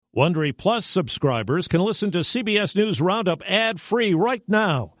Wondery Plus subscribers can listen to CBS News Roundup ad-free right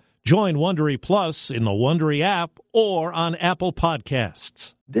now. Join Wondery Plus in the Wondery app or on Apple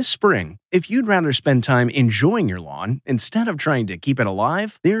Podcasts. This spring, if you'd rather spend time enjoying your lawn instead of trying to keep it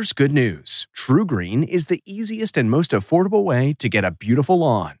alive, there's good news. True Green is the easiest and most affordable way to get a beautiful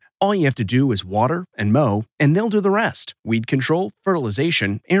lawn. All you have to do is water and mow, and they'll do the rest. Weed control,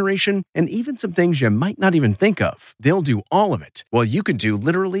 fertilization, aeration, and even some things you might not even think of. They'll do all of it, while you can do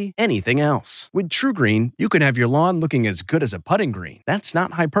literally anything else. With True Green, you can have your lawn looking as good as a putting green. That's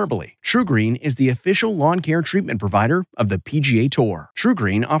not hyperbole. True Green is the official lawn care treatment provider of the PGA Tour. True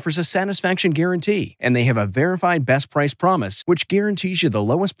Green offers a satisfaction guarantee, and they have a verified best price promise, which guarantees you the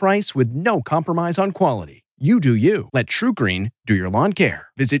lowest price with no compromise on quality. You do you. Let True Green do your lawn care.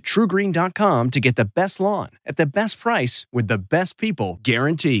 Visit TrueGreen.com to get the best lawn at the best price with the best people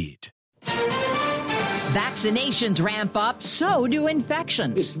guaranteed. Vaccinations ramp up, so do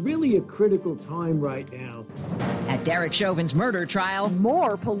infections. It's really a critical time right now. At Derek Chauvin's murder trial,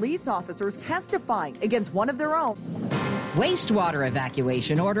 more police officers testifying against one of their own. Wastewater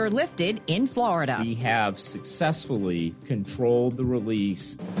evacuation order lifted in Florida. We have successfully controlled the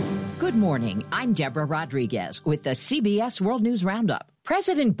release. Good morning. I'm Deborah Rodriguez with the CBS World News Roundup.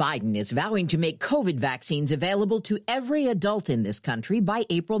 President Biden is vowing to make COVID vaccines available to every adult in this country by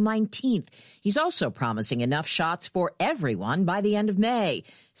April 19th. He's also promising enough shots for everyone by the end of May.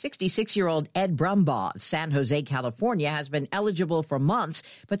 66-year-old Ed Brumbaugh of San Jose, California, has been eligible for months,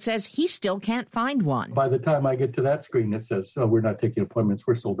 but says he still can't find one. By the time I get to that screen, it says, oh, we're not taking appointments.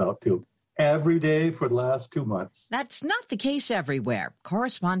 We're sold out, too. Every day for the last 2 months. That's not the case everywhere.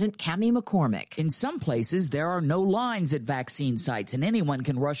 Correspondent Cammie McCormick. In some places, there are no lines at vaccine sites, and anyone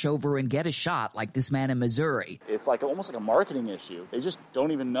can rush over and get a shot, like this man in Missouri. It's almost like a marketing issue. They just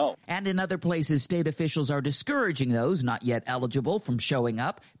don't even know. And in other places, state officials are discouraging those not yet eligible from showing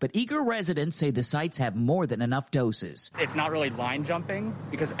up, but eager residents say the sites have more than enough doses. It's not really line jumping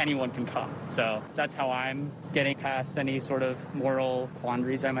because anyone can come. So that's how I'm getting past any sort of moral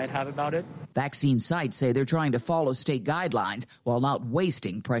quandaries I might have about it. Vaccine sites say they're trying to follow state guidelines while not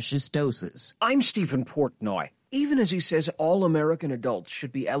wasting precious doses. I'm Stephen Portnoy. Even as he says all American adults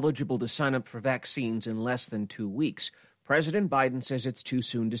should be eligible to sign up for vaccines in less than 2 weeks, President Biden says it's too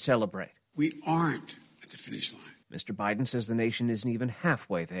soon to celebrate. We aren't at the finish line. Mr. Biden says the nation isn't even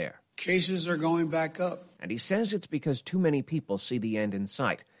halfway there. Cases are going back up. And he says it's because too many people see the end in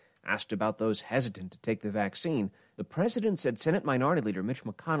sight. Asked about those hesitant to take the vaccine, the president said Senate Minority Leader Mitch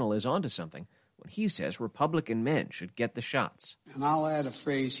McConnell is onto something when he says Republican men should get the shots. And I'll add a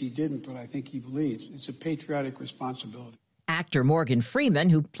phrase he didn't, but I think he believes. It's a patriotic responsibility. Actor Morgan Freeman,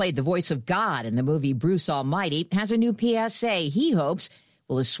 who played the voice of God in the movie Bruce Almighty, has a new PSA he hopes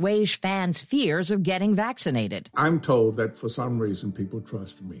will assuage fans' fears of getting vaccinated. I'm told that for some reason people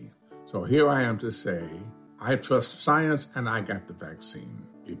trust me. So here I am to say, I trust science and I got the vaccine.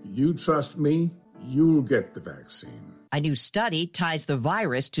 If you trust me, you'll get the vaccine. A new study ties the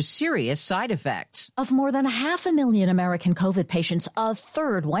virus to serious side effects. Of more than 500,000 American COVID patients, a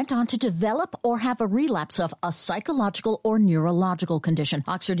third went on to develop or have a relapse of a psychological or neurological condition.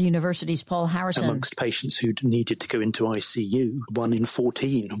 Oxford University's Paul Harrison. Amongst patients who needed to go into ICU, 1 in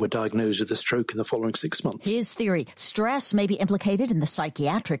 14 were diagnosed with a stroke in the following 6 months. His theory, stress may be implicated in the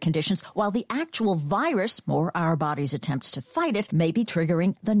psychiatric conditions, while the actual virus, or our body's attempts to fight it, may be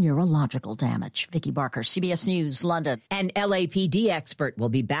triggering the neurological damage. Vicky Barker, CBS News, London. An LAPD expert will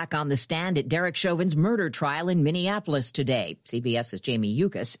be back on the stand at Derek Chauvin's murder trial in Minneapolis today. CBS's Jamie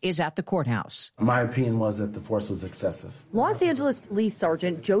Yukas is at the courthouse. My opinion was that the force was excessive. Los Angeles Police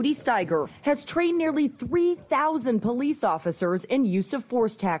Sergeant Jody Steiger has trained nearly 3,000 police officers in use of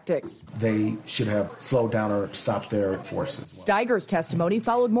force tactics. They should have slowed down or stopped their forces. Steiger's testimony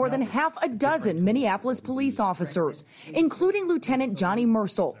followed more than half a dozen Minneapolis police officers, including Lieutenant Johnny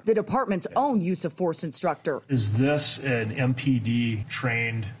Mercel, the department's own use of force instructor. Is this an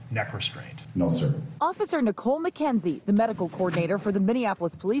MPD-trained neck restraint? No, sir. Officer Nicole McKenzie, the medical coordinator for the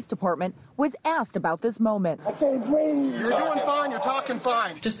Minneapolis Police Department, was asked about this moment. I can't breathe. You're doing fine. You're talking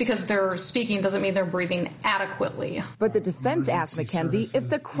fine. Just because they're speaking doesn't mean they're breathing adequately. But the defense asked McKenzie if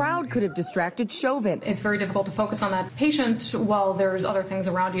the crowd could have distracted Chauvin. It's very difficult to focus on that patient while there's other things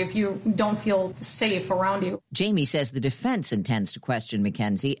around you if you don't feel safe around you. Jamie says the defense intends to question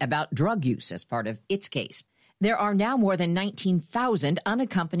McKenzie about drug use as part of its case. There are now more than 19,000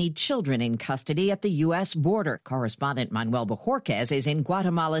 unaccompanied children in custody at the U.S. border. Correspondent Manuel Bojorquez is in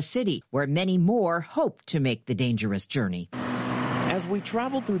Guatemala City, where many more hope to make the dangerous journey. As As we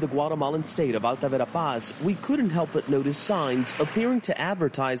traveled through the Guatemalan state of Alta Verapaz, we couldn't help but notice signs appearing to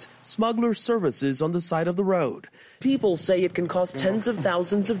advertise smuggler services on the side of the road. People say it can cost tens of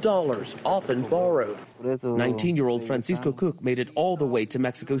thousands of dollars, often borrowed. 19-year-old Francisco Cook made it all the way to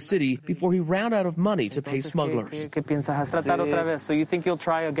Mexico City before he ran out of money to pay smugglers. So you think you'll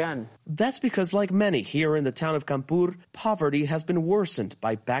try again? That's because, like many here in the town of Campur, poverty has been worsened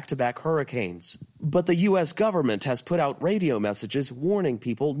by back-to-back hurricanes. But the U.S. government has put out radio messages warning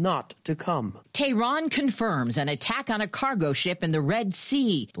people not to come. Tehran confirms an attack on a cargo ship in the Red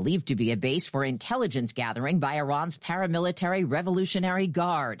Sea, believed to be a base for intelligence gathering by Iran's paramilitary Revolutionary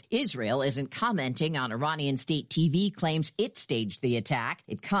Guard. Israel isn't commenting on Iranian state TV claims it staged the attack.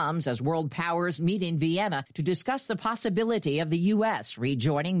 It comes as world powers meet in Vienna to discuss the possibility of the U.S.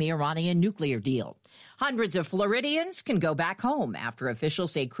 rejoining the Iranian nuclear deal. Hundreds of Floridians can go back home after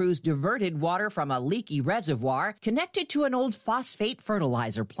officials say crews diverted water from a leaky reservoir connected to an old phosphate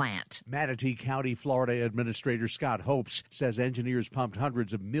fertilizer plant. Manatee County, Florida Administrator Scott Hopes says engineers pumped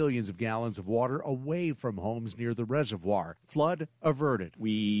hundreds of millions of gallons of water away from homes near the reservoir. Flood averted.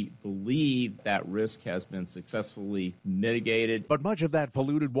 We believe that risk has been successfully mitigated. But much of that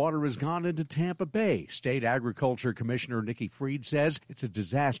polluted water has gone into Tampa Bay. State Agriculture Commissioner Nikki Fried says it's a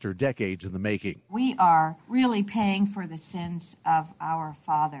disaster decades in the making. We are really paying for the sins of our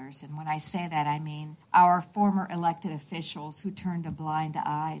fathers. And when I say that, I mean our former elected officials who turned a blind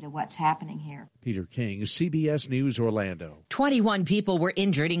eye to what's happening here. Peter King, CBS News, Orlando. 21 people were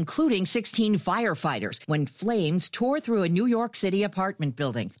injured, including 16 firefighters, when flames tore through a New York City apartment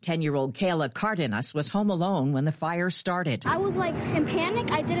building. 10-year-old Kayla Cardenas was home alone when the fire started. I was in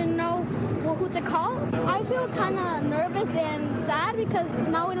panic. I didn't know who to call. I feel kind of nervous and sad because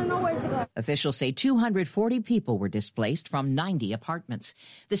now we don't know where to go. Officials say 240 people were displaced from 90 apartments.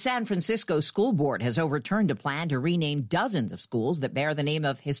 The San Francisco School Board has overturned a plan to rename dozens of schools that bear the name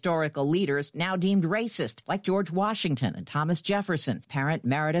of historical leaders now deemed racist, like George Washington and Thomas Jefferson. Parent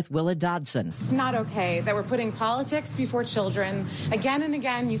Meredith Willa Dodson. It's not okay that we're putting politics before children. Again and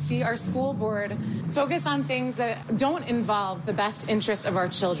again, you see our school board focus on things that don't involve the best interest of our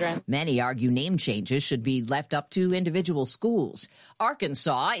children. Many argue name changes should be left up to individual schools.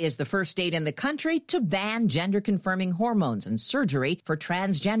 Arkansas is the first state in the country to ban gender-confirming hormones and surgery for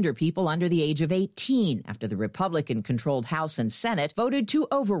transgender people under the age of 18 after the Republican-controlled House and Senate voted to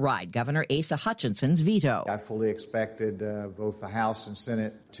override Governor Asa Hutchinson's veto. I fully expected both the House and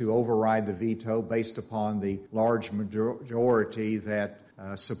Senate to override the veto based upon the large majority that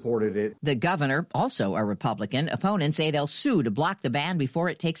supported it. The governor, also a Republican, opponents say they'll sue to block the ban before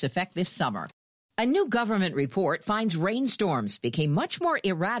it takes effect this summer. A new government report finds rainstorms became much more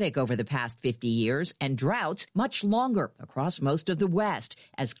erratic over the past 50 years and droughts much longer across most of the West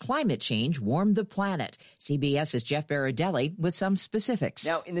as climate change warmed the planet. CBS's Jeff Baradelli with some specifics.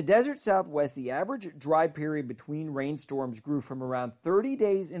 Now, in the desert Southwest, the average dry period between rainstorms grew from around 30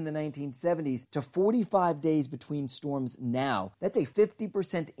 days in the 1970s to 45 days between storms now. That's a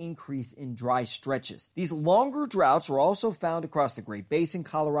 50% increase in dry stretches. These longer droughts were also found across the Great Basin,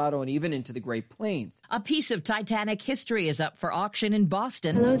 Colorado, and even into the Great Plains. A piece of Titanic history is up for auction in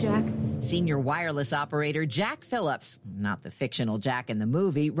Boston. Hello, Jack. Senior wireless operator Jack Phillips, not the fictional Jack in the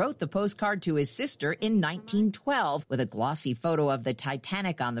movie, wrote the postcard to his sister in 1912 with a glossy photo of the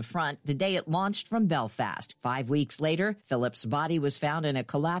Titanic on the front the day it launched from Belfast. 5 weeks later, Phillips' body was found in a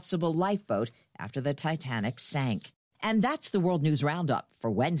collapsible lifeboat after the Titanic sank. And that's the World News Roundup for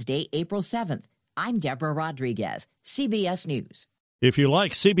Wednesday, April 7th. I'm Deborah Rodriguez, CBS News. If you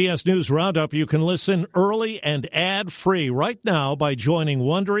like CBS News Roundup, you can listen early and ad-free right now by joining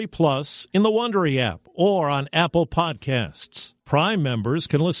Wondery Plus in the Wondery app or on Apple Podcasts. Prime members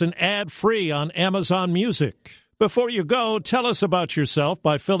can listen ad-free on Amazon Music. Before you go, tell us about yourself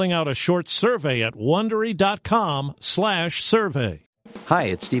by filling out a short survey at Wondery.com/survey. Hi,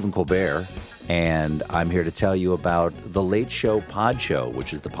 it's Stephen Colbert, and I'm here to tell you about The Late Show Pod Show,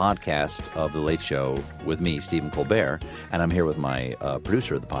 which is the podcast of The Late Show with me, Stephen Colbert, and I'm here with my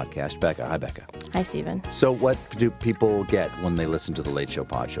producer of the podcast, Becca. Hi, Becca. Hi, Stephen. So what do people get when they listen to The Late Show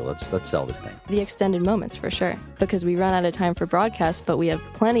Pod Show? Let's sell this thing. The extended moments, for sure, because we run out of time for broadcast, but we have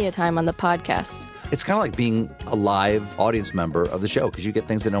plenty of time on the podcast. It's kind of like being a live audience member of the show because you get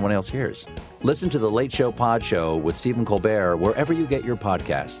things that no one else hears. Listen to The Late Show Pod Show with Stephen Colbert wherever you get your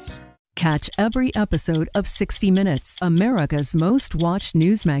podcasts. Catch every episode of 60 Minutes, America's most watched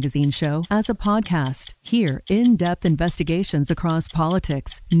news magazine show, as a podcast. Hear in-depth investigations across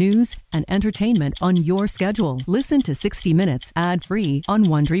politics, news, and entertainment on your schedule. Listen to 60 Minutes ad-free on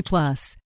Wondery Plus.